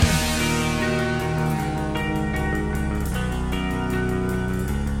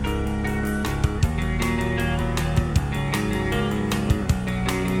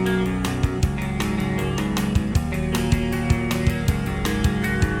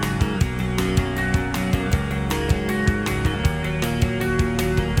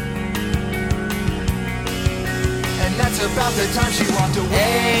about the time she walked away.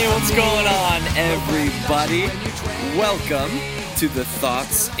 Hey, what's going on, everybody? Welcome to the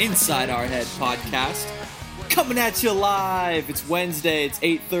Thoughts Inside Our Head podcast. Coming at you live. It's Wednesday. It's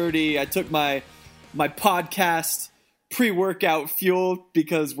 8:30. I took my podcast pre-workout fuel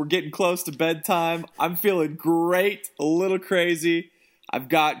because we're getting close to bedtime. I'm feeling great, a little crazy. I've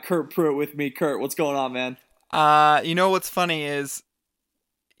got Kurt Pruitt with me. Kurt, what's going on, man? You know what's funny is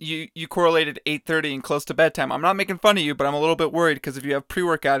you correlated 8:30 and close to bedtime. I'm not making fun of you, but I'm a little bit worried because if you have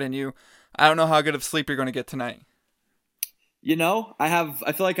pre-workout in you, I don't know how good of sleep you're going to get tonight. You know, I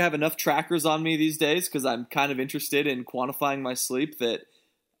feel like I have enough trackers on me these days because I'm kind of interested in quantifying my sleep that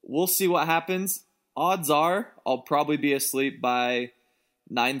we'll see what happens. Odds are I'll probably be asleep by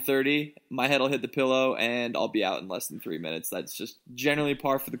 9:30. My head will hit the pillow and I'll be out in less than 3 minutes. That's just generally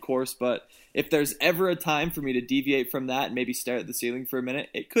par for the course. But if there's ever a time for me to deviate from that and maybe stare at the ceiling for a minute,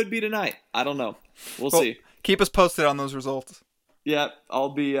 it could be tonight. I don't know. We'll see. Keep us posted on those results. Yeah, I'll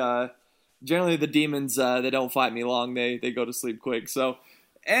be... generally the demons, they don't fight me long. They go to sleep quick. So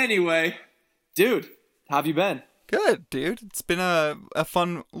anyway, dude, how have you been? Good, dude. It's been a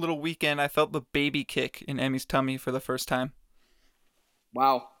fun little weekend. I felt the baby kick in Emmy's tummy for the first time.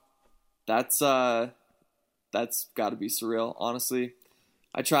 Wow. That's got to be surreal, honestly.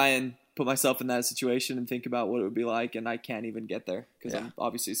 I try and put myself in that situation and think about what it would be like, and I can't even get there because I'm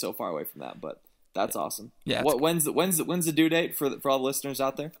obviously so far away from that, but that's awesome. Yeah. When's the due date for all the listeners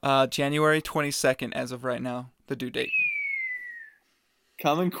out there? January 22nd as of right now, the due date.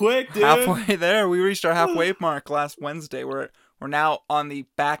 Coming quick, dude. Halfway there. We reached our halfway mark last Wednesday. We're now on the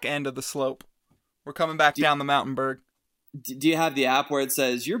back end of the slope. We're coming back down the mountain, Berg. Do you have the app where it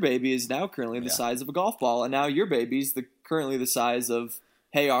says your baby is now currently the size of a golf ball, and now your baby's currently the size of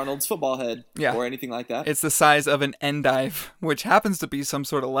Hey Arnold's football head, or anything like that? It's the size of an endive, which happens to be some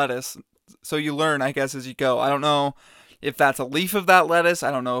sort of lettuce. So you learn, I guess, as you go. I don't know if that's a leaf of that lettuce.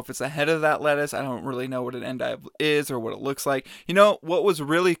 I don't know if it's a head of that lettuce. I don't really know what an endive is or what it looks like. You know, what was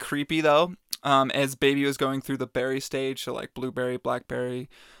really creepy, though, as baby was going through the berry stage, so like blueberry, blackberry,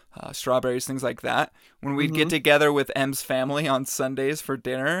 strawberries, things like that. When we'd get together with M's family on Sundays for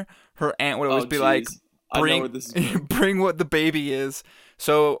dinner, her aunt would always be like, bring what the baby is.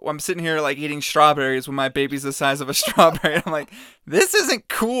 So I'm sitting here like eating strawberries when my baby's the size of a strawberry. And I'm like, this isn't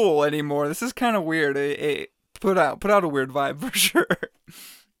cool anymore. This is kind of weird. It put out a weird vibe for sure.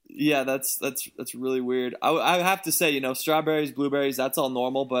 Yeah, that's really weird. I have to say, you know, strawberries, blueberries, that's all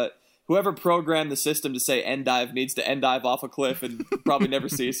normal, but whoever programmed the system to say endive needs to endive off a cliff and probably never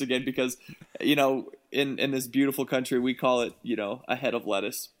see us again because, you know, in this beautiful country, we call it, you know, a head of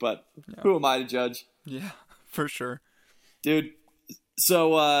lettuce. But who am I to judge? Yeah, for sure. Dude,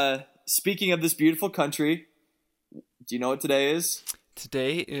 so speaking of this beautiful country, do you know what today is?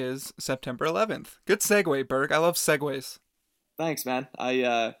 Today is September 11th. Good segue, Berg. I love segues. Thanks, man.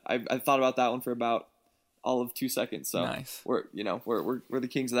 I thought about that one for about all of 2 seconds. So nice. We're the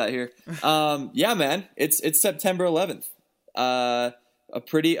kings of that here. Yeah, man. It's September 11th. A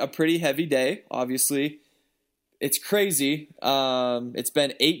pretty heavy day. Obviously, it's crazy. It's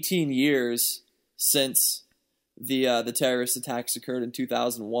been 18 years since the terrorist attacks occurred in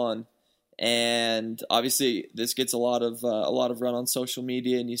 2001, and obviously this gets a lot of run on social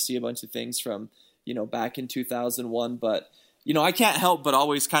media, and you see a bunch of things from, you know, back in 2001. But, you know, I can't help but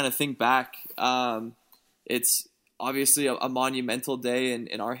always kind of think back. It's obviously a monumental day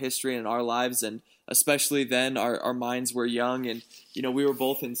in our history and in our lives, and especially then our minds were young, and, you know, we were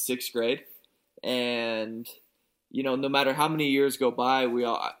both in 6th grade, and, you know, no matter how many years go by,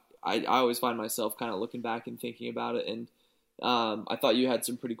 I always find myself kind of looking back and thinking about it, and I thought you had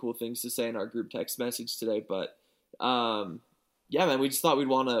some pretty cool things to say in our group text message today. But yeah, man, we just thought we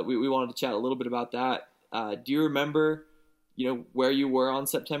wanted to chat a little bit about that. Do you remember, you know, where you were on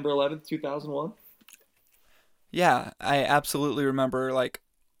September 11th, 2001? Yeah, I absolutely remember like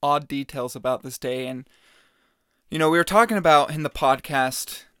odd details about this day, and you know, we were talking about in the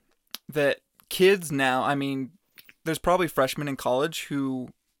podcast that kids now, I mean, there's probably freshmen in college who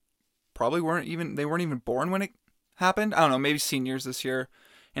probably weren't even born when it happened. I don't know, maybe seniors this year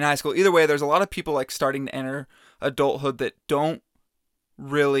in high school. Either way, there's a lot of people like starting to enter adulthood that don't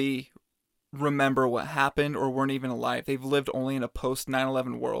really remember what happened or weren't even alive. They've lived only in a post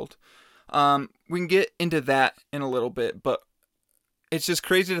 9/11 world. We can get into that in a little bit, but it's just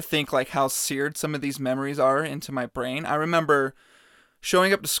crazy to think like how seared some of these memories are into my brain. I remember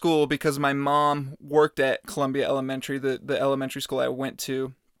showing up to school because my mom worked at Columbia Elementary, the elementary school I went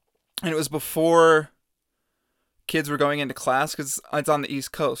to. And it was before kids were going into class because it's on the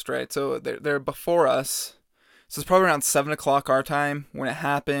East Coast, right? So they're before us. So it's probably around 7 o'clock our time when it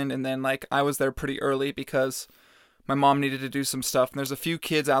happened. And then like I was there pretty early because my mom needed to do some stuff, and there's a few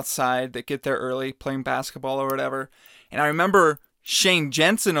kids outside that get there early playing basketball or whatever. And I remember Shane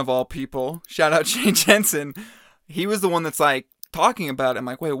Jensen, of all people, shout out Shane Jensen, he was the one that's like talking about it. I'm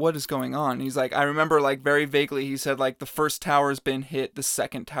like, wait, what is going on? And he's like, I remember like very vaguely, he said like the first tower's been hit, the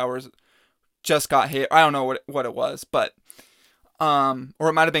second tower's just got hit. I don't know what it was, but or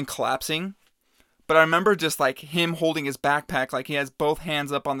it might have been collapsing. But I remember just like him holding his backpack, like he has both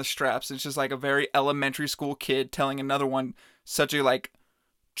hands up on the straps. It's just like a very elementary school kid telling another one such a like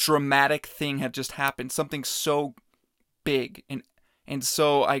dramatic thing had just happened. Something so big and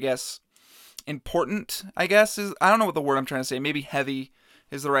so, I guess, important, I guess, is, I don't know what the word I'm trying to say. Maybe heavy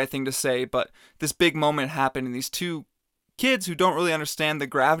is the right thing to say, but this big moment happened, and these two kids who don't really understand the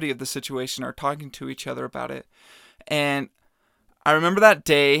gravity of the situation are talking to each other about it. And I remember that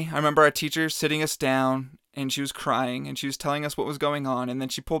day, I remember our teacher sitting us down, and she was crying, and she was telling us what was going on, and then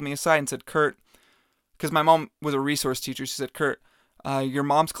she pulled me aside and said, Kurt, because my mom was a resource teacher, she said, Kurt, your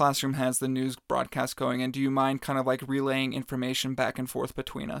mom's classroom has the news broadcast going, and do you mind kind of like relaying information back and forth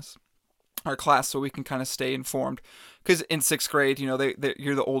between us, our class, so we can kind of stay informed? Because in 6th grade, you know,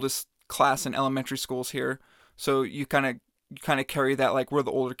 you're the oldest class in elementary schools here, so you kind of carry that, like, we're the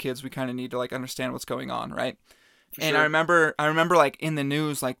older kids, we kind of need to like understand what's going on, right? For and sure. I remember like in the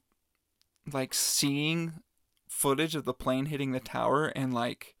news, like seeing footage of the plane hitting the tower, and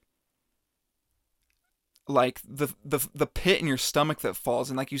like the pit in your stomach that falls,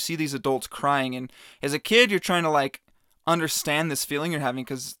 and like you see these adults crying, and as a kid you're trying to like understand this feeling you're having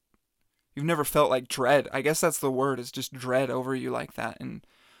because you've never felt like dread. I guess that's the word, is just dread over you like that, and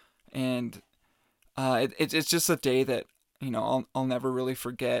it's just a day that, you know, I'll never really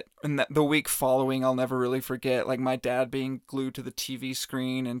forget. And the week following, I'll never really forget, like my dad being glued to the TV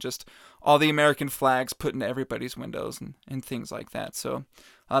screen and just all the American flags put into everybody's windows and things like that. So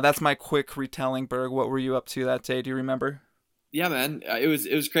that's my quick retelling. Berg, what were you up to that day? Do you remember? Yeah, man, it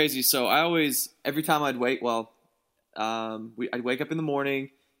was crazy. So I always, every time I'd wake up in the morning,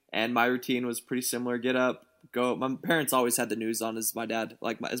 and my routine was pretty similar. Get up, go. My parents always had the news on as my dad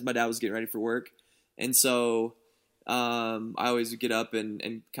was getting ready for work, and so I always would get up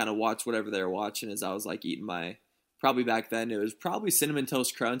and kind of watch whatever they were watching as I was like eating my, probably back then it was probably Cinnamon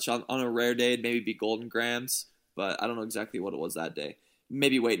Toast Crunch. On a rare day it'd maybe be Golden Grams, but I don't know exactly what it was that day.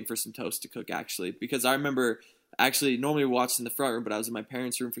 Maybe waiting for some toast to cook, actually, because I remember actually normally watching the front room, but I was in my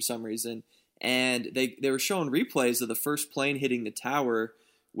parents' room for some reason, and they were showing replays of the first plane hitting the tower,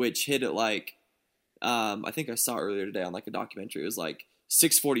 which hit at like I think I saw earlier today on like a documentary. It was like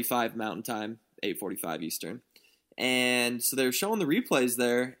 6:45 Mountain Time, 8:45 Eastern. And so they were showing the replays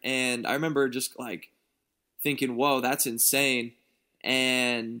there, and I remember just like thinking, whoa, that's insane.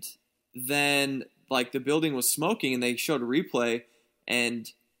 And then like the building was smoking, and they showed a replay,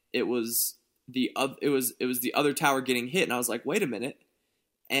 and it was the other tower getting hit, and I was like, wait a minute.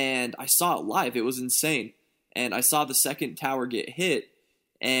 And I saw it live. It was insane. And I saw the second tower get hit,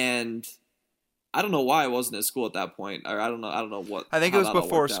 and I don't know why I wasn't at school at that point, or I don't know what. I think it was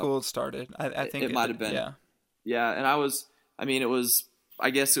before school started. I think it might have been. Yeah. Yeah, and I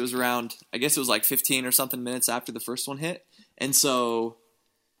guess it was like 15 or something minutes after the first one hit. And so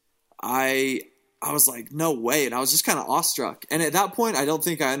I was like, no way. And I was just kind of awestruck. And at that point, I don't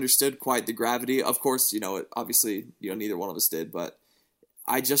think I understood quite the gravity. Of course, obviously, neither one of us did, but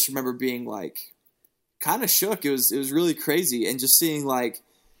I just remember being like kind of shook. It was really crazy. And just seeing like,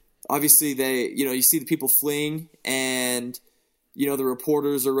 obviously you see the people fleeing, and the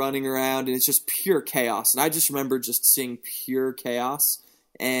reporters are running around, and it's just pure chaos. And I just remember just seeing pure chaos,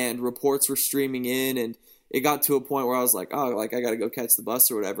 and reports were streaming in, and it got to a point where I was like, oh, like I got to go catch the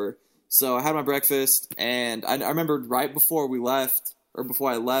bus or whatever. So I had my breakfast, and I remember right before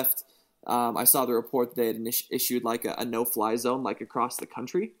I left, I saw the report that they had issued like a no-fly zone, like across the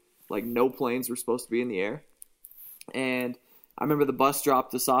country, like no planes were supposed to be in the air. And I remember the bus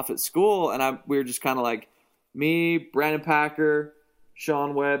dropped us off at school, and we were just kind of like, me, Brandon Packer,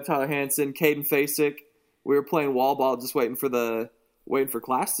 Sean Webb, Tyler Hansen, Caden Fasek. We were playing wall ball, just waiting for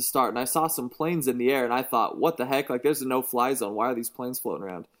class to start. And I saw some planes in the air, and I thought, what the heck? Like, there's a no-fly zone. Why are these planes floating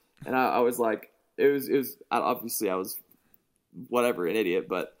around? And I was like, it was obviously I was whatever, an idiot,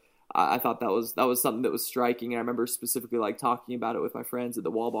 but I thought that was something that was striking. And I remember specifically like talking about it with my friends at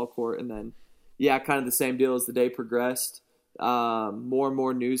the wall ball court. And then, yeah, kind of the same deal as the day progressed. More and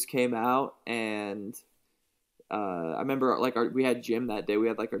more news came out, and I remember like we had gym that day. We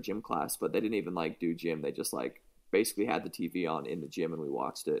had like our gym class, but they didn't even like do gym. They just like basically had the TV on in the gym, and we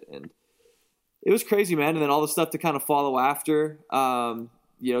watched it, and it was crazy, man. And then all the stuff to kind of follow after,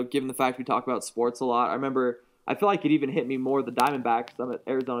 given the fact we talk about sports a lot. I remember I feel like it even hit me more the Diamondbacks. I'm an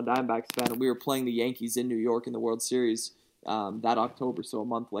Arizona Diamondbacks fan, and we were playing the Yankees in New York in the World Series that October, so a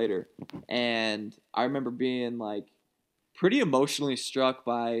month later. And I remember being like pretty emotionally struck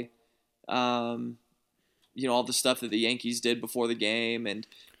by, all the stuff that the Yankees did before the game. And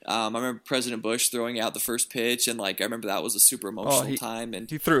I remember President Bush throwing out the first pitch, and like I remember that was a super emotional time. And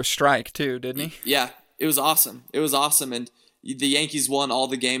he threw a strike too, didn't he? Yeah, it was awesome. It was awesome, and the Yankees won all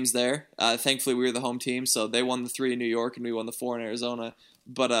the games there. Thankfully, we were the home team, so they won the 3 in New York, and we won the 4 in Arizona.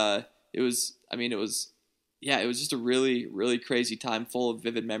 But it was just a really, really crazy time, full of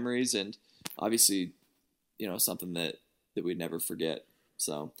vivid memories, and obviously, something that we'd never forget.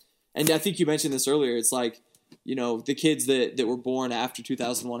 So, and I think you mentioned this earlier. It's like, the kids that were born after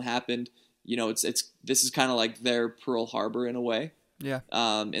 2001 happened. This is kind of like their Pearl Harbor in a way. Yeah.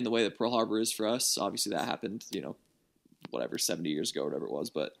 In the way that Pearl Harbor is for us. Obviously, that happened, 70 years ago, or whatever it was.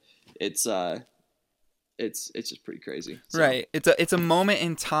 But it's just pretty crazy. So. Right. It's a moment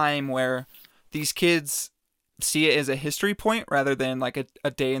in time where these kids see it as a history point rather than like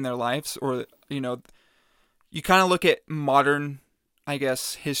a day in their lives, or you kind of look at modern, I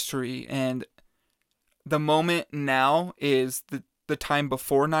guess, history, and the moment now is the time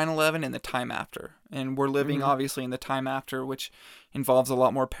before 9/11 and the time after. And we're living obviously in the time after, which involves a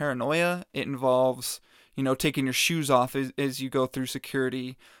lot more paranoia. It involves, taking your shoes off as you go through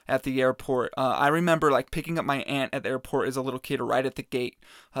security at the airport. I remember like picking up my aunt at the airport as a little kid right at the gate.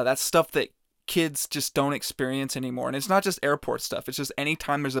 That's stuff that kids just don't experience anymore. And it's not just airport stuff. It's just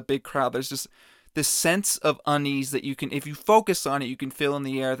anytime there's a big crowd, there's just this sense of unease that you can, if you focus on it, you can feel in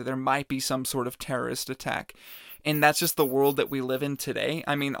the air that there might be some sort of terrorist attack. And that's just the world that we live in today.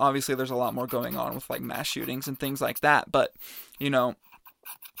 I mean, obviously there's a lot more going on with like mass shootings and things like that, but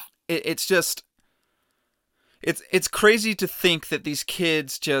it's just, it's crazy to think that these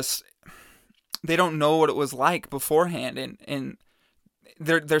kids just, they don't know what it was like beforehand, and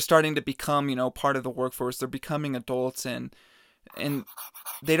they're starting to become, part of the workforce. They're becoming adults, and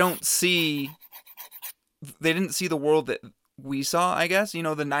they didn't see the world that we saw, I guess. The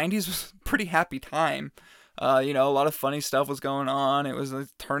 90s was a pretty happy time. A lot of funny stuff was going on. It was the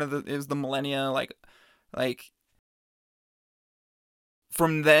turn of it was the millennia, like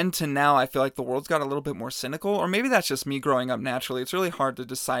from then to now, I feel like the world's got a little bit more cynical, or maybe that's just me growing up naturally. It's really hard to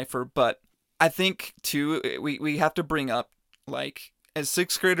decipher, but I think too, we have to bring up, like, as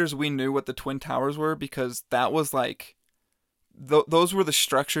 6th graders, we knew what the Twin Towers were, because that was like, those were the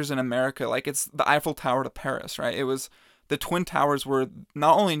structures in America. Like, it's the Eiffel Tower to Paris, right? It was, the Twin Towers were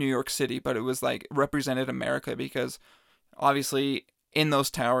not only New York City, but it was like represented America, because obviously in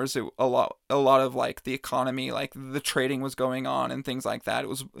those towers, a lot of like the economy, like the trading was going on and things like that. It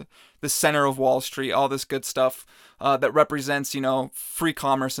was the center of Wall Street, all this good stuff that represents, free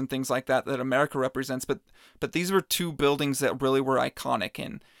commerce and things like that America represents. But these were two buildings that really were iconic,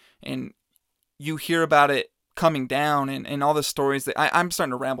 and you hear about it coming down, and all the stories that I'm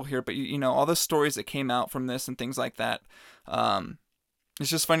starting to ramble here, but all the stories that came out from this and things like that. It's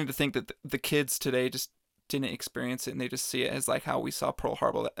just funny to think that the kids today just didn't experience it, and they just see it as like how we saw Pearl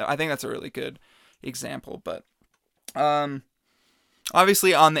Harbor. I think that's a really good example. But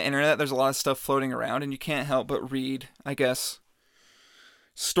obviously on the internet there's a lot of stuff floating around, and you can't help but read, I guess,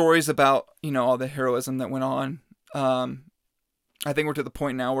 stories about all the heroism that went on. I think we're to the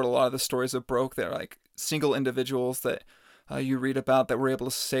point now where a lot of the stories have broke. They're like single individuals that you read about that were able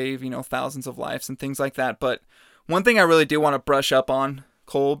to save thousands of lives and things like that. But one thing I really do want to brush up on,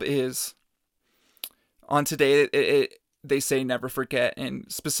 Kolb, is on today, they say never forget, and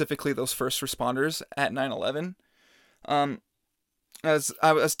specifically those first responders at 9/11. As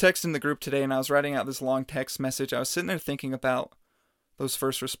I was texting the group today and I was writing out this long text message, I was sitting there thinking about those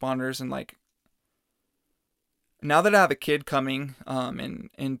first responders, and like, now that I have a kid coming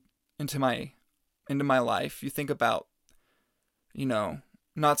into my life, you think about,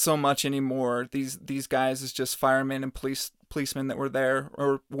 not so much anymore these guys as just firemen and policemen that were there,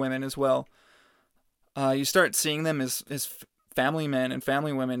 or women as well. You start seeing them as family men and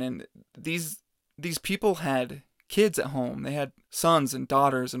family women, and these people had kids at home. They had sons and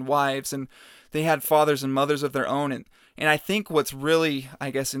daughters and wives, and they had fathers and mothers of their own. And I think what's really,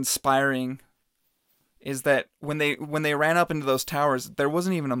 I guess, inspiring is that when they ran up into those towers, there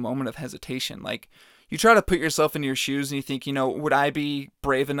wasn't even a moment of hesitation. Like, you try to put yourself into your shoes and you think, would I be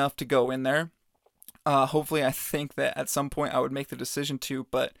brave enough to go in there? Hopefully, I think that at some point I would make the decision to,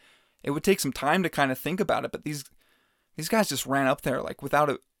 but it would take some time to kind of think about it. But these guys just ran up there like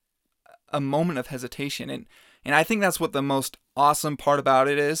without a moment of hesitation, and I think that's what the most awesome part about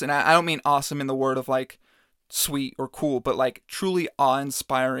it is. And I don't mean awesome in the word of like sweet or cool, but like truly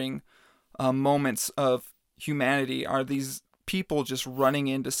awe-inspiring moments of humanity are these people just running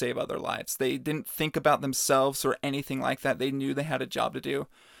in to save other lives. They didn't think about themselves or anything like that. They knew they had a job to do.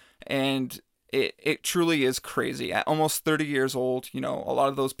 And it truly is crazy. At almost 30 years old, a lot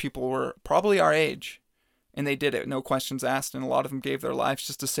of those people were probably our age, and they did it, no questions asked, and a lot of them gave their lives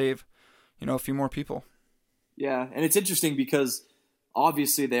just to save, a few more people. Yeah, and it's interesting because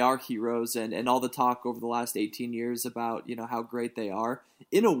obviously they are heroes, and all the talk over the last 18 years about, how great they are.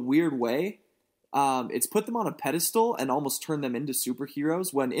 In a weird way, it's put them on a pedestal and almost turned them into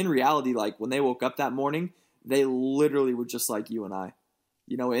superheroes, when in reality, like, when they woke up that morning, they literally were just like you and I.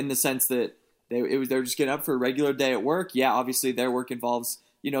 In the sense that they're just getting up for a regular day at work. Yeah, obviously their work involves,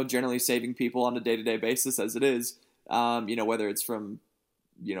 generally saving people on a day-to-day basis as it is, whether it's from,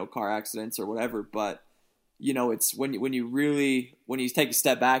 car accidents or whatever. But, it's when you take a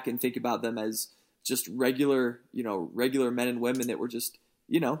step back and think about them as just regular men and women that were just,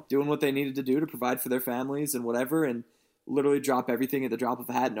 doing what they needed to do to provide for their families and whatever, and literally drop everything at the drop of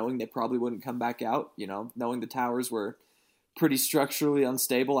a hat, knowing they probably wouldn't come back out, knowing the towers were pretty structurally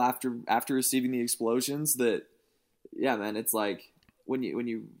unstable after receiving the explosions. That, yeah, man, it's like when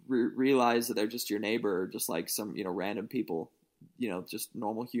you realize that they're just your neighbor, or just like some random people, just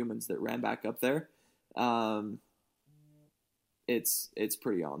normal humans that ran back up there. It's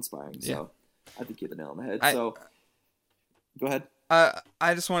pretty awe-inspiring. Yeah. So I think you hit the nail on the head. So go ahead.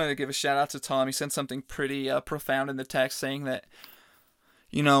 I just wanted to give a shout out to Tom. He sent something pretty profound in the text, saying that,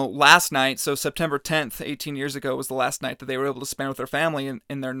 last night, so September 10th, 18 years ago, was the last night that they were able to spend with their family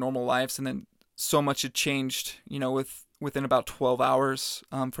in their normal lives. And then so much had changed, within about 12 hours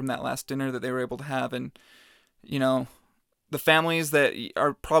from that last dinner that they were able to have. And, the families that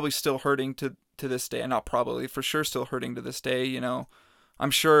are probably still hurting to this day, and not probably, for sure still hurting to this day,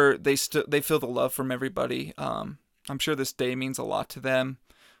 I'm sure they feel the love from everybody. I'm sure this day means a lot to them.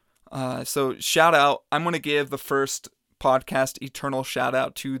 So shout out. I'm going to give the first podcast eternal shout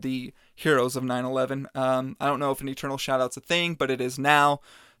out to the heroes of 9/11. I don't know if an eternal shout out's a thing, but it is now.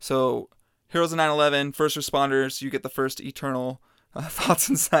 So heroes of 9/11, first responders, you get the first eternal thoughts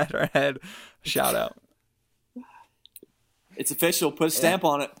inside our head shout out. It's official. Put a stamp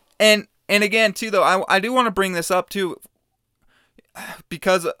on it. And again, too, though, I do want to bring this up too,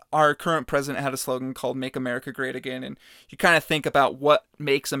 because our current president had a slogan called "Make America Great Again," and you kind of think about what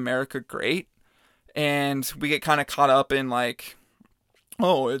makes America great. And we get kind of caught up in like,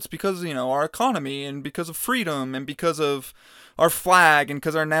 oh, it's because, our economy, and because of freedom, and because of our flag, and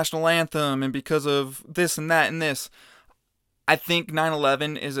because our national anthem, and because of this and that and this. I think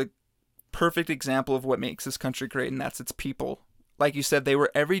 9/11 is a perfect example of what makes this country great, and that's its people. Like you said, they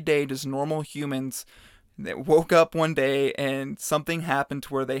were everyday, just normal humans that woke up one day and something happened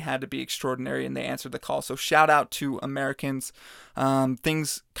to where they had to be extraordinary, and they answered the call. So shout out to Americans.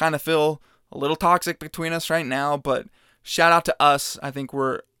 Things kind of feel a little toxic between us right now, but shout out to us. I think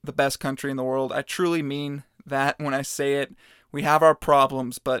we're the best country in the world. I truly mean that when I say it. We have our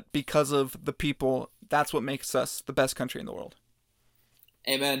problems, but because of the people, that's what makes us the best country in the world.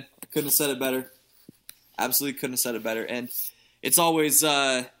 Amen. Couldn't have said it better. Absolutely couldn't have said it better. And it's always,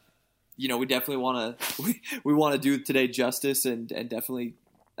 we definitely want to we want to do today justice, and definitely,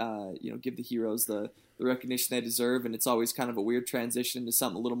 give the heroes the recognition they deserve. And it's always kind of a weird transition to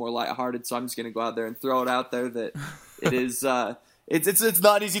something a little more lighthearted. So I'm just going to go out there and throw it out there that it is, it's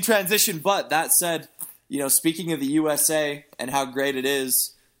not an easy transition. But that said, speaking of the USA and how great it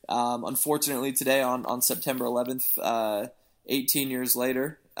is, unfortunately today on September 11th, 18 years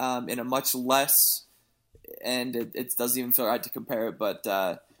later, in a much less, and it doesn't even feel right to compare it, but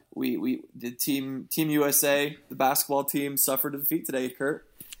the Team USA, the basketball team, suffered a defeat today, Kurt.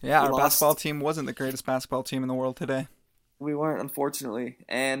 Yeah, our basketball team wasn't the greatest basketball team in the world today. We weren't, unfortunately.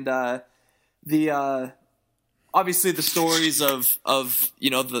 And the obviously the stories of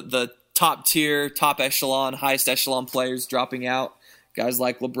the top tier, top echelon, highest echelon players dropping out, guys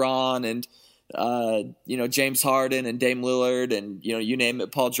like LeBron and James Harden and Dame Lillard and you name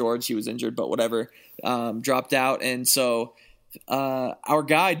it, Paul George, he was injured, but whatever, dropped out. And so our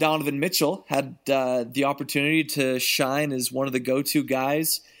guy Donovan Mitchell had the opportunity to shine as one of the go-to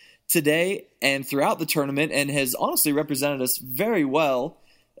guys today and throughout the tournament, and has honestly represented us very well.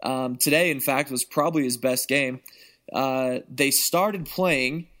 Today, in fact, was probably his best game. They started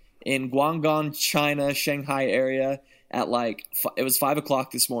playing in Guangdong, China, Shanghai area at it was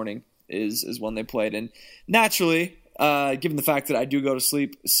 5:00 this morning is when they played. And naturally, given the fact that I do go to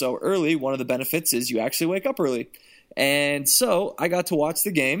sleep so early, one of the benefits is you actually wake up early. And so I got to watch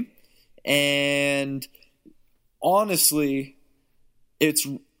the game, and honestly,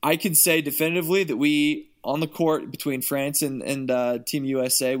 I can say definitively that we, on the court between France and Team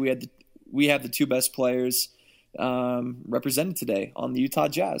USA, we had we have the two best players represented today on the Utah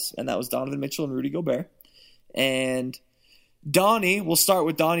Jazz, and that was Donovan Mitchell and Rudy Gobert. And Donnie, we'll start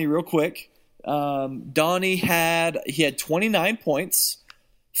with Donnie real quick. Donnie had 29 points.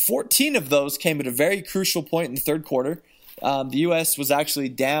 14 of those came at a very crucial point in the third quarter. The U.S. was actually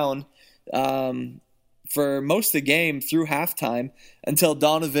down for most of the game through halftime until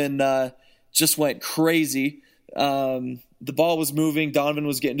Donovan just went crazy. The ball was moving. Donovan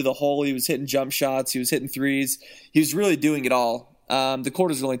was getting to the hole. He was hitting jump shots. He was hitting threes. He was really doing it all. The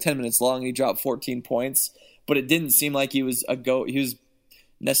quarters were only 10 minutes long, and he dropped 14 points. But it didn't seem like he was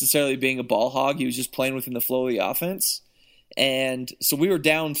necessarily being a ball hog. He was just playing within the flow of the offense. And so we were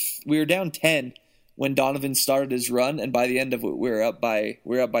down 10 when Donovan started his run, and by the end of it, we were up by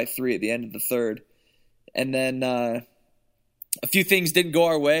 3 at the end of the third. And then a few things didn't go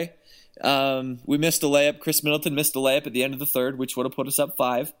our way. We missed a layup. Chris Middleton missed a layup at the end of the third, which would have put us up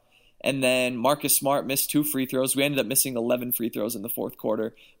 5. And then Marcus Smart missed 2 free throws. We ended up missing 11 free throws in the fourth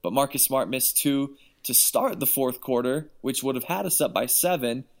quarter, but Marcus Smart missed 2 to start the fourth quarter, which would have had us up by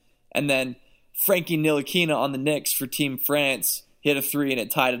 7. And then Frankie Ntilikina on the Knicks for Team France hit a 3 and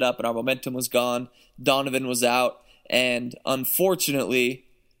it tied it up, and our momentum was gone. Donovan was out, and unfortunately,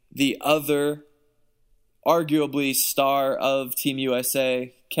 the other arguably star of Team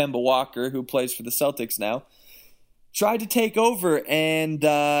USA, Kemba Walker, who plays for the Celtics now, tried to take over, and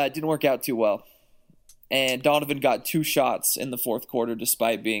it didn't work out too well. And Donovan got 2 shots in the fourth quarter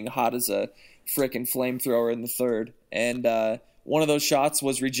despite being hot as a frickin' flamethrower in the third. And one of those shots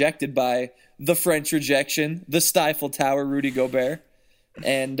was rejected by the French rejection, the Stifle Tower, Rudy Gobert.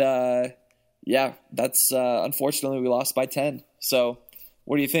 And yeah, that's unfortunately we lost by 10. So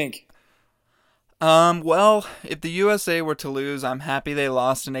what do you think? Well, if the USA were to lose, I'm happy they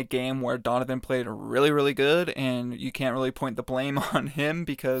lost in a game where Donovan played really, really good, and you can't really point the blame on him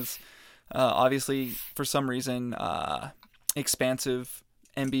because obviously, for some reason, expansive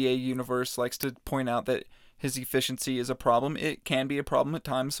NBA universe likes to point out that his efficiency is a problem. It can be a problem at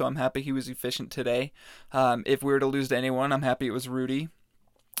times, so I'm happy he was efficient today. If we were to lose to anyone, I'm happy it was Rudy.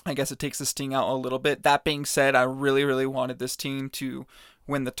 I guess it takes the sting out a little bit. That being said, I really, really wanted this team to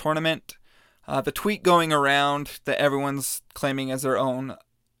win the tournament. The tweet going around that everyone's claiming as their own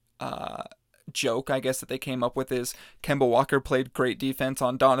joke, I guess, that they came up with is Kemba Walker played great defense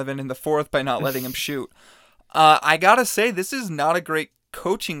on Donovan in the fourth by not letting him shoot. I gotta say, this is not a great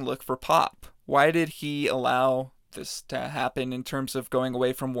coaching look for Pop. Why did he allow this to happen in terms of going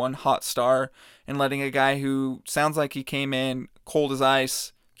away from one hot star and letting a guy who sounds like he came in cold as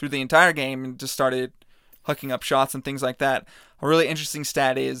ice through the entire game and just started hucking up shots and things like that? A really interesting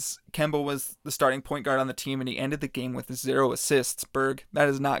stat is Kemba was the starting point guard on the team, and he ended the game with 0 assists. Berg, that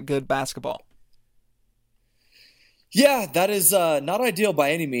is not good basketball. Yeah, that is not ideal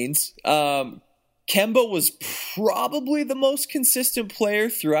by any means. Kemba was probably the most consistent player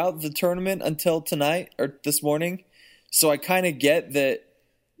throughout the tournament until tonight or this morning. So I kind of get that,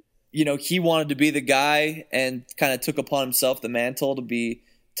 you know, he wanted to be the guy and kind of took upon himself the mantle to be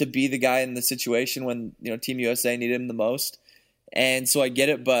the guy in the situation when, you know, Team USA needed him the most. And so I get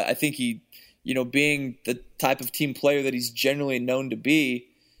it, but I think he, you know, being the type of team player that he's generally known to be,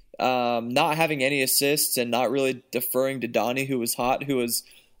 not having any assists and not really deferring to Donnie, who was hot, who was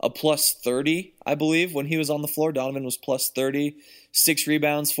a plus 30, I believe, when he was on the floor. Donovan was plus 30, 6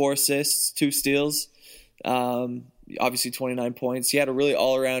 rebounds, 4 assists, 2 steals, obviously 29 points. He had a really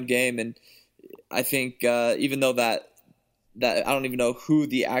all-around game, and I think even though that I don't even know who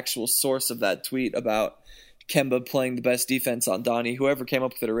the actual source of that tweet about Kemba playing the best defense on Donnie, whoever came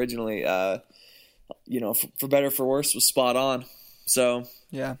up with it originally, you know, for better or for worse, was spot on. So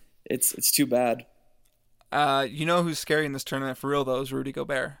yeah, it's too bad. You know who's scary in this tournament for real, though, is Rudy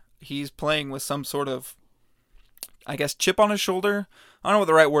Gobert. He's playing with some sort of, I guess, chip on his shoulder. I don't know what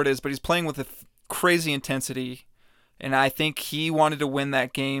the right word is, but he's playing with a crazy intensity, and I think he wanted to win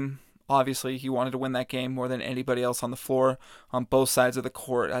that game. Obviously, he wanted to win that game more than anybody else on the floor on both sides of the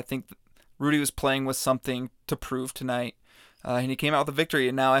court. I think Rudy was playing with something to prove tonight, and he came out with a victory,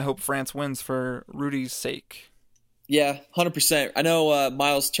 and now I hope France wins for Rudy's sake. Yeah, 100%. I know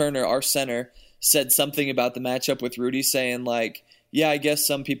Miles Turner, our center, said something about the matchup with Rudy, saying like, yeah, I guess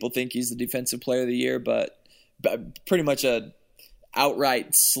some people think he's the defensive player of the year, but pretty much a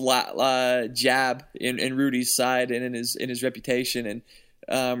outright jab in Rudy's side and in his reputation.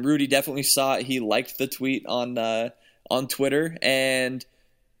 And Rudy definitely saw it. He liked the tweet on Twitter, and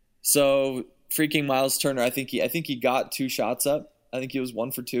so freaking Miles Turner, I think he got 2 shots up. I think he was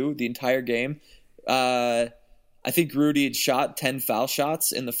 1 for 2 the entire game. I think Rudy had shot 10 foul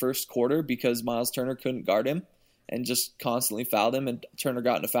shots in the first quarter because Miles Turner couldn't guard him. and just constantly fouled him, and Turner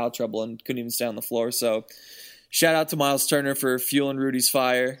got into foul trouble and couldn't even stay on the floor. So shout out to Miles Turner for fueling Rudy's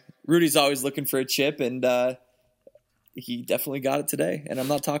fire. Rudy's always looking for a chip, and he definitely got it today. And I'm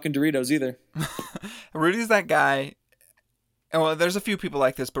not talking Doritos either. Rudy's that guy. Well, there's a few people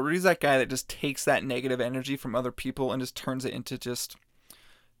like this, but Rudy's that guy that just takes that negative energy from other people and just turns it into just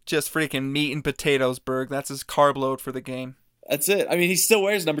freaking meat and potatoes, Berg. That's his carb load for the game. That's it. I mean, he still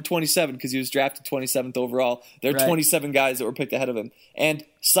wears number 27 because he was drafted 27th overall. There are 27 guys that were picked ahead of him. And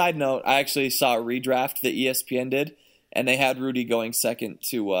side note, I actually saw a redraft that ESPN did, and they had Rudy going second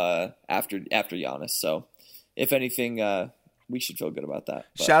to after Giannis. So, if anything, we should feel good about that.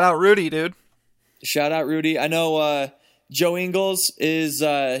 But shout out Rudy, dude. Shout out Rudy. I know Joe Ingles is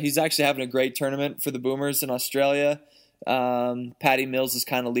he's actually having a great tournament for the Boomers in Australia. Patty Mills is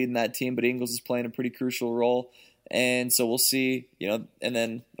kind of leading that team, but Ingles is playing a pretty crucial role. And so we'll see, and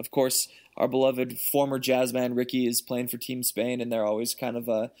then, of course, our beloved former Jazzman Ricky is playing for Team Spain, and they're always kind of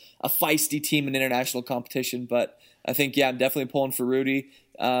a feisty team in international competition. But I think, I'm definitely pulling for Rudy.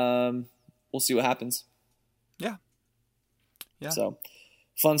 We'll see what happens. Yeah. So,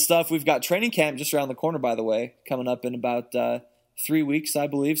 fun stuff. We've got training camp just around the corner, by the way, coming up in about 3 weeks, I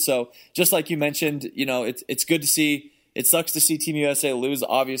believe. So, just like you mentioned, it's good to see. It sucks to see Team USA lose.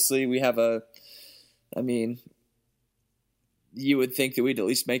 Obviously, we have you would think that we'd at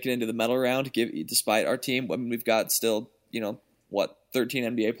least make it into the medal round, despite our team. I mean, we've got still, 13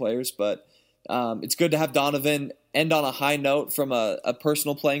 NBA players, but it's good to have Donovan end on a high note from a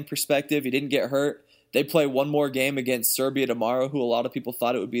personal playing perspective. He didn't get hurt. They play one more game against Serbia tomorrow, who a lot of people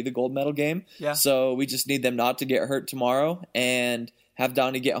thought it would be the gold medal game. Yeah. So we just need them not to get hurt tomorrow and have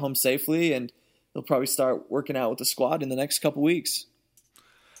Donnie get home safely, and he'll probably start working out with the squad in the next couple weeks.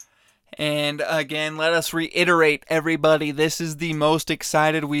 And again, let us reiterate, everybody, this is the most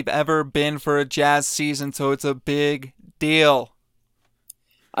excited we've ever been for a Jazz season, so it's a big deal.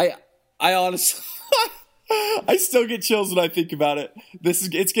 I honestly, I still get chills when I think about it.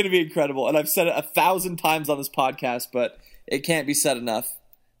 It's going to be incredible, and I've said it 1,000 times on this podcast, but it can't be said enough.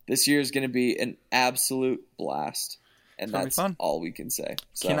 This year is going to be an absolute blast, and that's all we can say.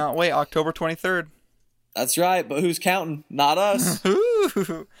 So, cannot wait, October 23rd. That's right, but who's counting? Not us.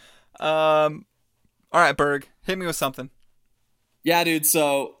 All right, Berg, hit me with something. Yeah, dude.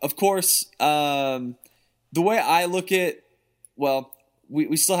 So, of course, the way I look at,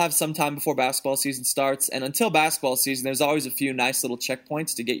 we still have some time before basketball season starts, and until basketball season, there's always a few nice little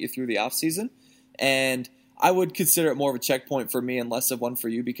checkpoints to get you through the off season, and I would consider it more of a checkpoint for me and less of one for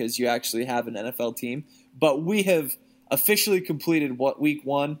you because you actually have an NFL team. But we have officially completed week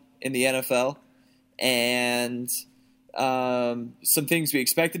 1 in the NFL, and some things we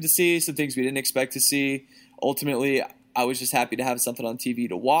expected to see, some things we didn't expect to see. Ultimately, I was just happy to have something on TV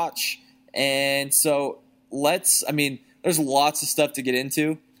to watch. And so there's lots of stuff to get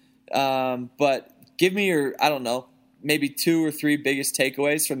into. But give me your, maybe 2 or 3 biggest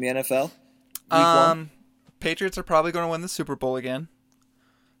takeaways from the NFL. Week 1. Patriots are probably going to win the Super Bowl again.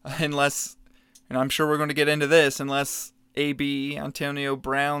 Unless, and I'm sure we're going to get into this, unless AB Antonio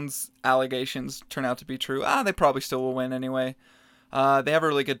Brown's allegations turn out to be true. They probably still will win anyway. They have a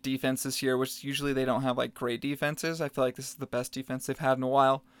really good defense this year, which usually they don't have great defenses. I feel like this is the best defense they've had in a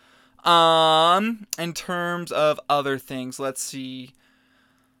while. In terms of other things, let's see.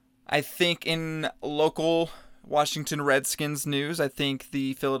 I think in local Washington Redskins news, I think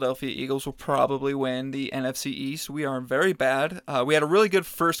the Philadelphia Eagles will probably win the NFC East. We are very bad. We had a really good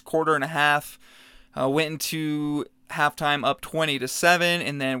first quarter and a half. Went into halftime up 20-7,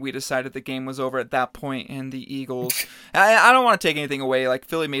 and then we decided the game was over at that point, and the Eagles, I don't want to take anything away,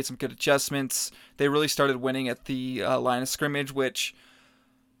 Philly made some good adjustments. They really started winning at the line of scrimmage, which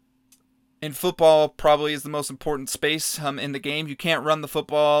in football probably is the most important space in the game. You can't run the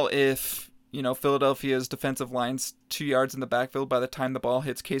football if Philadelphia's defensive line's 2 yards in the backfield by the time the ball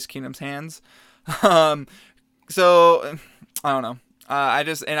hits Case Keenum's hands. So I don't know.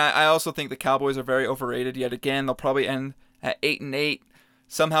 I also think the Cowboys are very overrated yet again. They'll probably end at 8-8,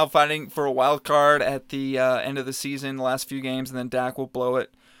 somehow fighting for a wild card at the end of the season, the last few games, and then Dak will blow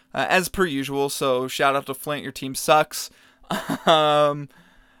it as per usual. So shout out to Flint, your team sucks. We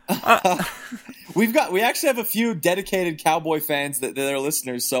actually have a few dedicated Cowboy fans that are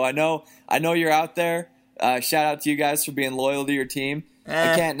listeners. So I know you're out there. Shout out to you guys for being loyal to your team.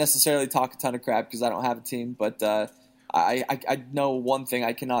 I can't necessarily talk a ton of crap because I don't have a team, but I know one thing: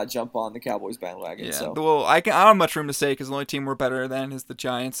 I cannot jump on the Cowboys bandwagon. Yeah. So. Well, I don't have much room to say because the only team we're better than is the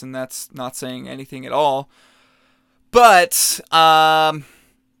Giants, and that's not saying anything at all. But I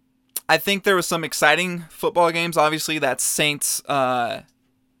think there was some exciting football games. Obviously, that Saints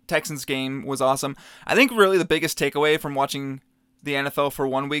Texans game was awesome. I think really the biggest takeaway from watching the NFL for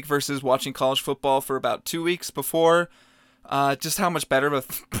 1 week versus watching college football for about 2 weeks before, just how much better of a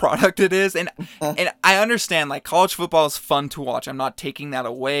product it is. And I understand, like, college football is fun to watch. I'm not taking that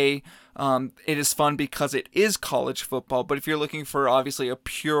away. It is fun because it is college football. But if you're looking for, obviously, a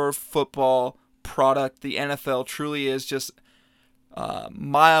pure football product, the NFL truly is just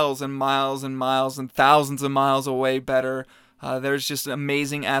miles and miles and miles and thousands of miles away better. There's just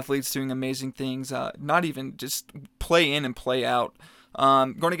amazing athletes doing amazing things, not even just play in and play out.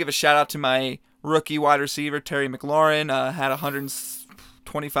 I'm going to give a shout out to my rookie wide receiver, Terry McLaurin. Had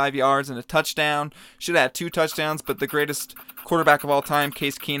 125 yards and a touchdown. Should have had 2 touchdowns, but the greatest quarterback of all time,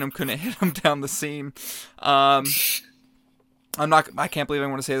 Case Keenum, couldn't hit him down the seam. I can't believe I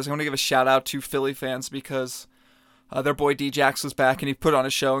want to say this. I want to give a shout out to Philly fans because their boy D-Jax was back and he put on a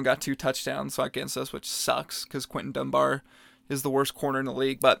show and got 2 touchdowns against us, which sucks because Quentin Dunbar is the worst corner in the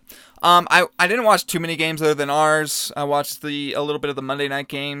league. But I didn't watch too many games other than ours. I watched a little bit of the Monday night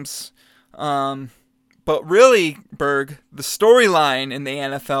games. But really, Berg, the storyline in the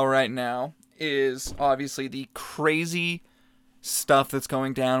NFL right now is obviously the crazy stuff that's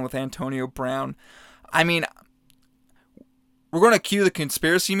going down with Antonio Brown. I mean, we're going to cue the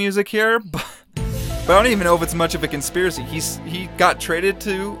conspiracy music here, but I don't even know if it's much of a conspiracy. He got traded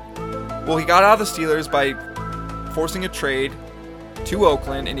he got out of the Steelers by forcing a trade to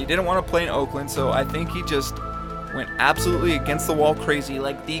Oakland, and he didn't want to play in Oakland, so I think he just went absolutely against the wall crazy,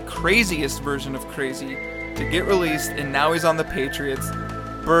 like the craziest version of crazy, to get released, and now he's on the Patriots.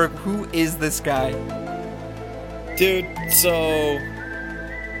 Berg, who is this guy? Dude, so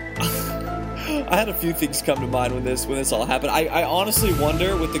I had a few things come to mind when this all happened. I honestly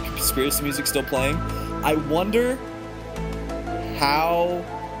wonder, with the conspiracy music still playing, I wonder how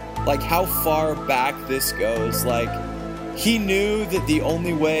far back this goes. Like, he knew that the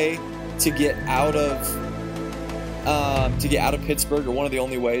only way to get out of Pittsburgh, or one of the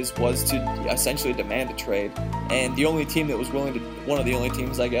only ways, was to essentially demand a trade. And the only team that was willing to, one of the only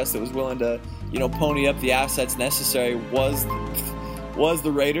teams, I guess, that was willing to, pony up the assets necessary was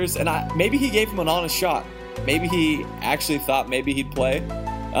the Raiders. And maybe he gave him an honest shot. Maybe he actually thought maybe he'd play.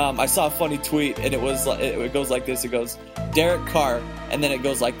 I saw a funny tweet, and it goes like this. It goes, Derek Carr, and then it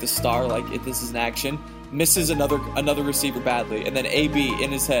goes like the star, like if this is an action, misses another receiver badly, and then AB in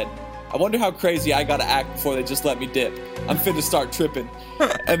his head, I wonder how crazy I gotta act before they just let me dip. I'm finna start tripping.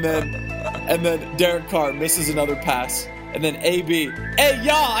 And then Derek Carr misses another pass, and then AB, hey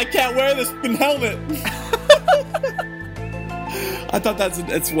y'all, I can't wear this fucking helmet. I thought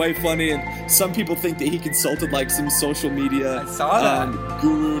it's way funny, and some people think that he consulted like some social media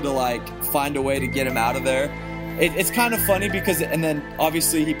guru to like find a way to get him out of there. It's kind of funny because, and then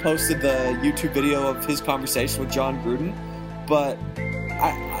obviously he posted the YouTube video of his conversation with John Gruden, but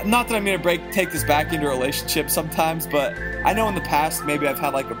not that I'm gonna take this back into a relationship sometimes, but I know in the past maybe I've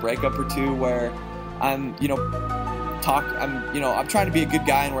had like a breakup or two where I'm trying to be a good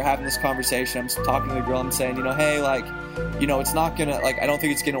guy, and we're having this conversation. I'm talking to the girl, I'm saying, hey, like, it's not gonna, like, I don't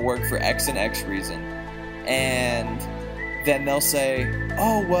think it's gonna work for X and X reason. And then they'll say,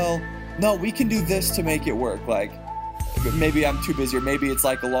 oh, well, no, we can do this to make it work. Like, maybe I'm too busy, or maybe it's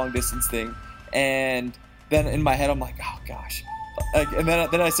like a long distance thing. And then in my head, I'm like, oh gosh. Like, and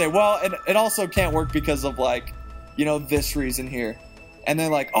then I say, well, and it also can't work because of like, this reason here. And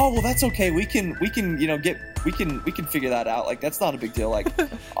they're like, oh, well, that's okay. We can figure that out. Like, that's not a big deal. Like,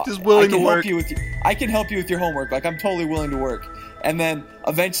 just willing to work. I can help you with your homework. Like, I'm totally willing to work. And then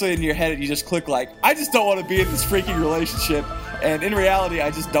eventually in your head, you just click like, I just don't want to be in this freaking relationship. And in reality, I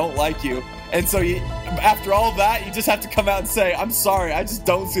just don't like you. And so after all that, you just have to come out and say, I'm sorry, I just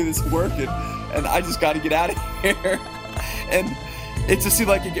don't see this working. And I just got to get out of here. And it just seemed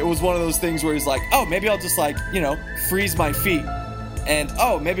like it was one of those things where he's like, oh, maybe I'll just like, freeze my feet. And,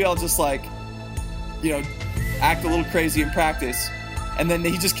 oh, maybe I'll just like, act a little crazy in practice. And then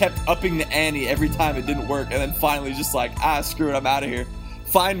he just kept upping the ante every time it didn't work. And then finally just like, screw it, I'm out of here.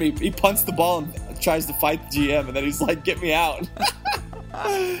 Find me. He punts the ball and tries to fight the GM. And then he's like, get me out.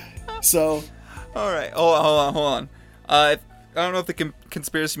 So. All right. Hold on. I don't know if the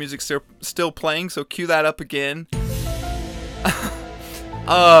conspiracy music's still playing, so cue that up again.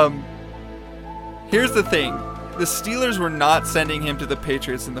 Here's the thing. The Steelers were not sending him to the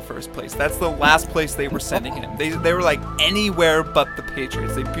Patriots in the first place. That's the last place they were sending him. They were like anywhere but the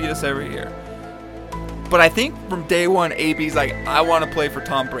Patriots. They beat us every year. But I think from day one, AB's like, I want to play for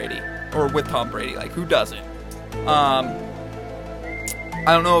Tom Brady. Or with Tom Brady. Like, who doesn't? I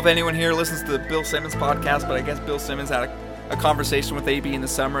don't know if anyone here listens to the Bill Simmons podcast, but I guess Bill Simmons had a conversation with AB in the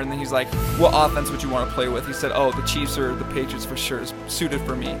summer, and then he's like, what offense would you want to play with? He said, oh, the Chiefs or the Patriots for sure is suited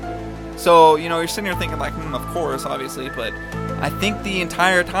for me. So, you're sitting here thinking like, of course, obviously, but I think the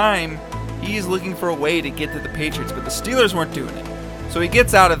entire time he's looking for a way to get to the Patriots, but the Steelers weren't doing it. So he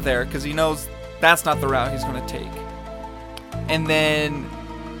gets out of there because he knows that's not the route he's going to take. And then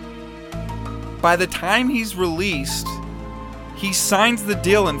by the time he's released, he signs the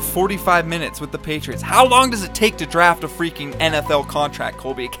deal in 45 minutes with the Patriots. How long does it take to draft a freaking NFL contract,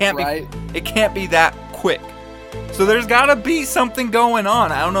 Colby? It can't be that quick. So there's got to be something going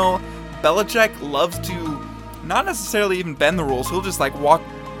on. I don't know. Belichick loves to not necessarily even bend the rules. He'll just walk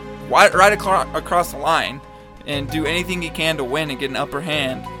right across the line and do anything he can to win and get an upper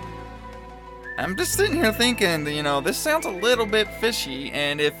hand. I'm just sitting here thinking, this sounds a little bit fishy.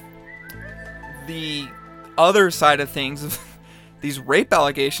 And if the other side of things, these rape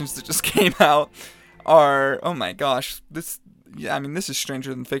allegations that just came out are, oh my gosh, this is stranger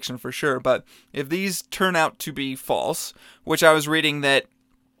than fiction for sure. But if these turn out to be false, which I was reading that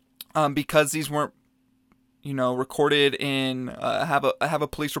because these weren't, recorded in have a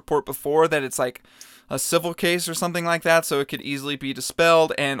police report before, that it's like a civil case or something like that, so it could easily be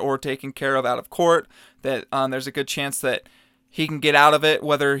dispelled and or taken care of out of court, that there's a good chance that he can get out of it,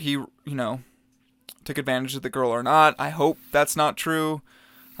 whether he, took advantage of the girl or not. I hope that's not true.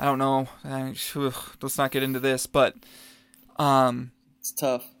 I don't know. Let's not get into this, but it's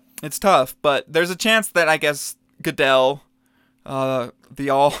tough. It's tough, but there's a chance that I guess Goodell, the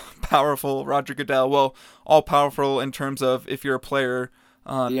all-powerful Roger Goodell, well, all-powerful in terms of if you're a player,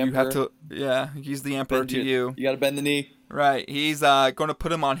 you have to, he's the emperor to you. You got to bend the knee. Right. He's going to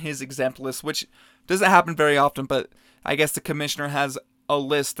put him on his exempt list, which doesn't happen very often, but I guess the commissioner has a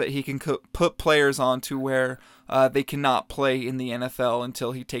list that he can put players on to where they cannot play in the NFL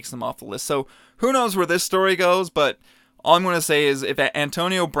until he takes them off the list. So who knows where this story goes, but all I'm going to say is if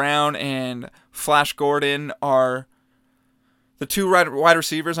Antonio Brown and Flash Gordon are the two wide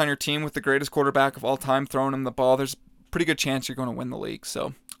receivers on your team with the greatest quarterback of all time throwing him the ball, there's a pretty good chance you're going to win the league.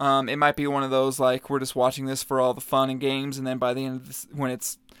 So it might be one of those, we're just watching this for all the fun and games, and then by the end of this, when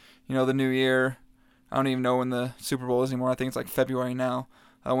it's, the new year, I don't even know when the Super Bowl is anymore. I think it's February now.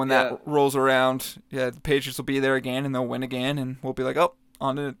 When that rolls around, the Patriots will be there again, and they'll win again, and we'll be like, oh,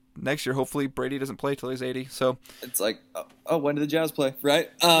 on to next year. Hopefully Brady doesn't play till he's 80. So it's when did the Jazz play, right?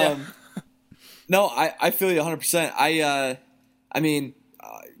 No, I feel you 100%. I mean,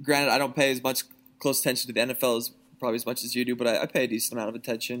 granted, I don't pay as much close attention to the NFL as probably as much as you do, but I pay a decent amount of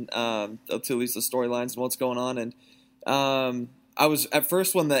attention to at least the storylines and what's going on. And I was at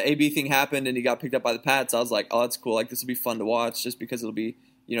first when the AB thing happened and he got picked up by the Pats, I was like, oh, that's cool. This will be fun to watch, just because it'll be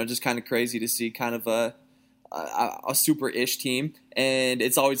just kind of crazy to see kind of a super-ish team, and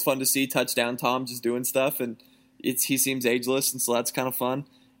it's always fun to see touchdown Tom just doing stuff, and he seems ageless, and so that's kind of fun.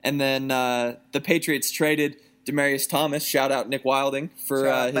 And then the Patriots traded Demaryius Thomas, shout out Nick Wilding, for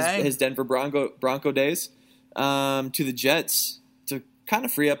his Denver Bronco days, to the Jets to kind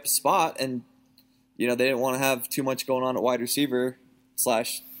of free up a spot, and they didn't want to have too much going on at wide receiver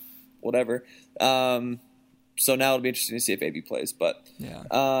 / whatever. So now it'll be interesting to see if AB plays. But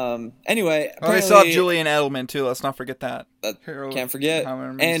anyway, they still have Julian Edelman too. Let's not forget that. Can't forget.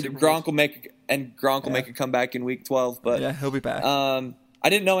 And Gronk will make a comeback in Week 12. But yeah, he'll be back. I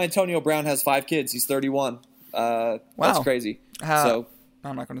didn't know Antonio Brown has 5 kids. He's 31. Wow, that's crazy. So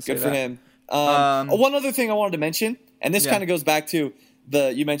I'm not going to say good for him. One other thing I wanted to mention, and this kind of goes back to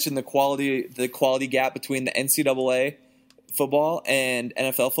you mentioned the quality gap between the NCAA football and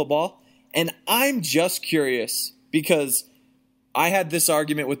NFL football. And I'm just curious because I had this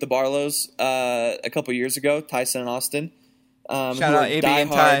argument with the Barlows a couple years ago, Tyson and Austin, who are AB and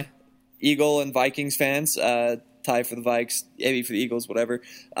diehard Ty. Eagle and Vikings fans. Ty for the Vikes, AB for the Eagles, whatever.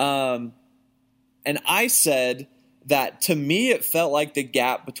 And I said that to me it felt like the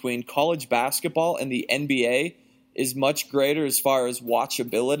gap between college basketball and the NBA is much greater as far as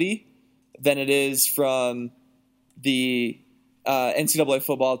watchability than it is from the NCAA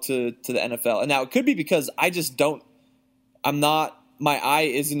football to the NFL. And now it could be because my eye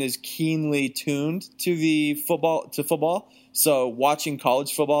isn't as keenly tuned to football. So watching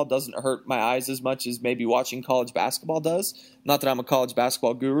college football doesn't hurt my eyes as much as maybe watching college basketball does. Not that I'm a college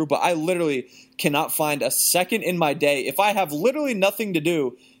basketball guru, but I literally cannot find a second in my day, if I have literally nothing to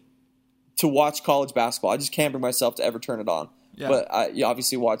do, to watch college basketball. I just can't bring myself to ever turn it on. Yeah. But you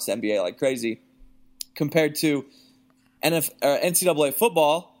obviously watch the NBA like crazy. Compared to NCAA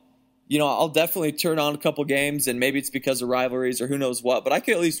football, I'll definitely turn on a couple games, and maybe it's because of rivalries or who knows what, but I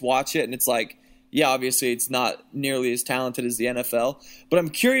can at least watch it, and it's obviously it's not nearly as talented as the NFL. But I'm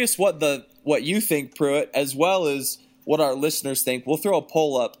curious what you think, Pruitt, as well as what our listeners think. We'll throw a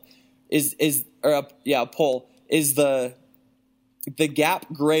poll up. A poll. Is the gap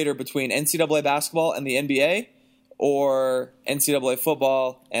greater between NCAA basketball and the NBA, or NCAA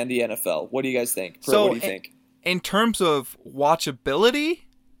football and the NFL? What do you guys think? What do you think? In terms of watchability,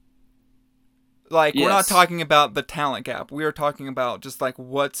 like, Yes. We're not talking about the talent gap. We are talking about just, like,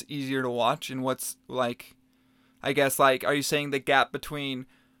 what's easier to watch and what's, like, I guess, like, are you saying the gap between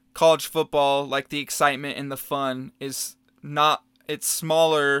college football, like, the excitement and the fun is not, it's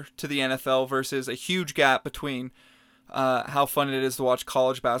smaller to the NFL versus a huge gap between how fun it is to watch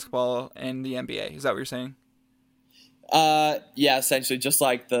college basketball and the NBA? Is that what you're saying? Yeah, essentially, just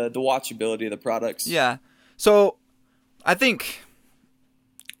like the watchability of the products. Yeah. So, I think,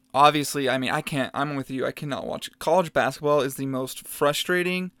 obviously, I mean, I'm with you. I cannot watch. College basketball is the most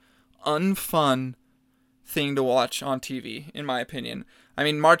frustrating, unfun thing to watch on TV, in my opinion. I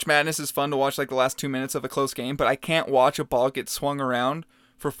mean, March Madness is fun to watch, like, the last 2 minutes of a close game, but I can't watch a ball get swung around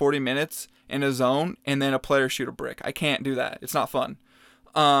for 40 minutes in a zone and then a player shoot a brick. I can't do that. It's not fun.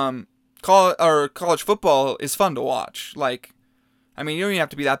 College football is fun to watch. Like, I mean, you don't even have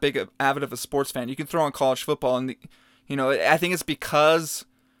to be that big avid of a sports fan. You can throw on college football, and I think it's because,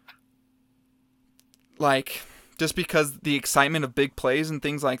 like, just because the excitement of big plays and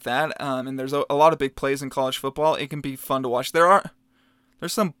things like that, and there's a lot of big plays in college football, it can be fun to watch.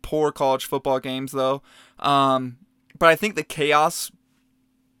 There's some poor college football games though, but I think the chaos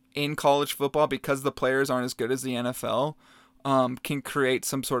in college football, because the players aren't as good as the NFL, can create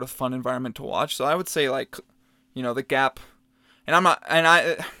some sort of fun environment to watch. So I would say, like, the gap. And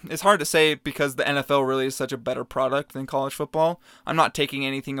it's hard to say because the NFL really is such a better product than college football. I'm not taking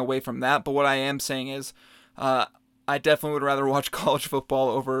anything away from that, but what I am saying is, I definitely would rather watch college football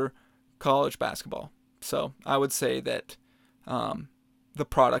over college basketball. So I would say that the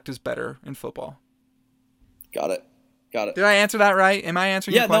product is better in football. Got it. Did I answer that right? Am I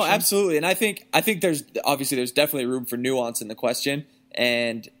answering your question? Yeah, no, absolutely. And I think there's definitely room for nuance in the question, but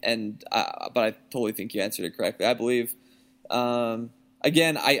I totally think you answered it correctly. I believe.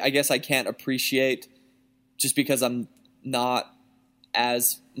 Again, I guess I can't appreciate, just because I'm not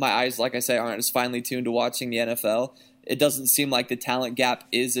my eyes, like I say, aren't as finely tuned to watching the NFL. It doesn't seem like the talent gap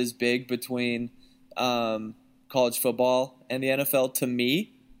is as big between college football and the NFL to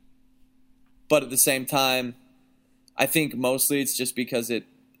me. But at the same time, I think mostly it's just because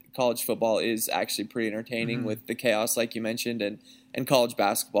college football is actually pretty entertaining with the chaos, like you mentioned, and college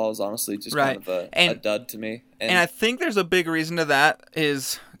basketball is honestly just kind of a dud to me. And I think there's a big reason to that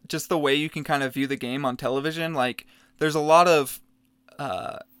is just the way you can kind of view the game on television. Like, there's a lot of,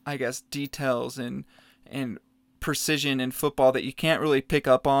 I guess, details and precision in football that you can't really pick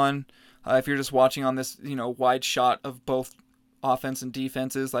up on if you're just watching on this, wide shot of both offense and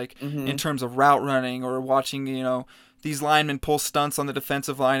defenses, like in terms of route running, or watching, these linemen pull stunts on the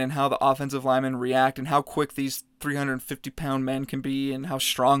defensive line and how the offensive linemen react and how quick these 350-pound men can be and how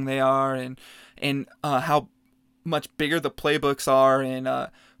strong they are, and how much bigger the playbooks are in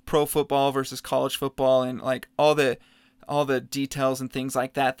pro football versus college football, and like all the details and things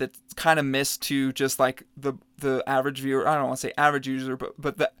like that that's kind of missed to just like the average viewer. I don't want to say average user,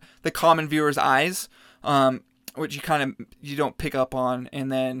 but the common viewer's eyes, which you don't pick up on.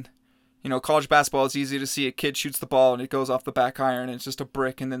 And then, college basketball is easy to see. A kid shoots the ball and it goes off the back iron and it's just a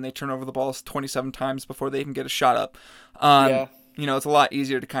brick, and then they turn over the ball 27 times before they even get a shot up. It's a lot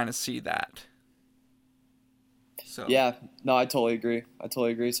easier to kind of see that. So. Yeah, no, I totally agree.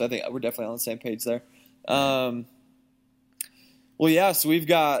 So I think we're definitely on the same page there. Well, yeah, so we've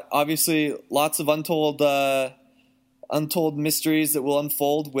got obviously lots of untold mysteries that will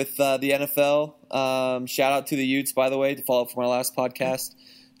unfold with the NFL. Shout out to the Utes, by the way, to follow up from our last podcast,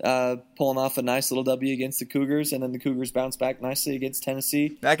 pulling off a nice little W against the Cougars, and then the Cougars bounced back nicely against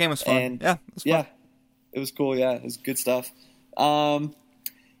Tennessee. That game was fun. And, yeah, it was fun. Yeah, it was cool. Yeah, it was good stuff.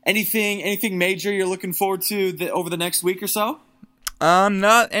 Anything major you're looking forward to over the next week or so?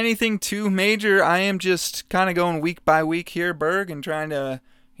 Not anything too major. I am just kind of going week by week here, Berg, and trying to,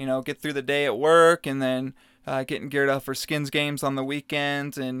 get through the day at work, and then getting geared up for Skins games on the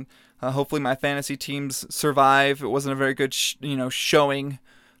weekends, and hopefully my fantasy teams survive. It wasn't a very good, showing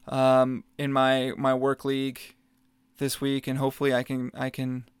in my work league this week, and hopefully I can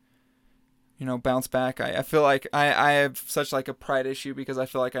bounce back. I feel like I have such like a pride issue because I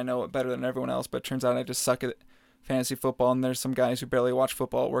feel like I know it better than everyone else, but it turns out I just suck at fantasy football, and there's some guys who barely watch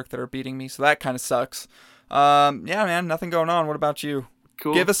football at work that are beating me, so that kind of sucks. Yeah, man, nothing going on. What about you?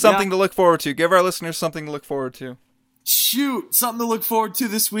 Cool. Give us something to look forward to. Give our listeners something to look forward to. Shoot, something to look forward to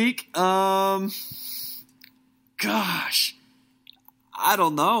this week. Gosh, I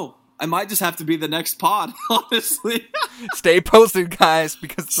don't know. I might just have to be the next pod, honestly. Stay posted, guys,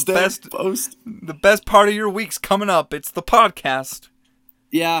 because Post. the best part of your week's coming up. It's the podcast.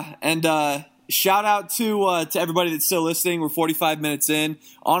 Yeah, and shout out to everybody that's still listening. We're 45 minutes in.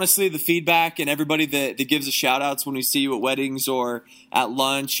 Honestly, the feedback and everybody that gives us shout outs when we see you at weddings or at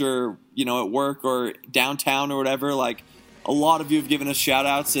lunch or, at work or downtown or whatever, like, a lot of you have given us shout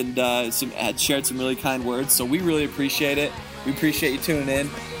outs and had shared some really kind words. So we really appreciate it. We appreciate you tuning in.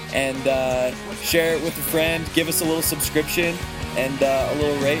 And share it with a friend. Give us a little subscription and a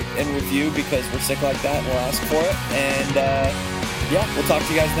little rate and review because we're sick like that and we'll ask for it. And yeah, we'll talk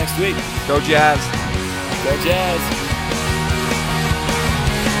to you guys next week. Go Jazz. Go Jazz.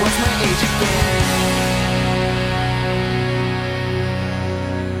 What's my age again?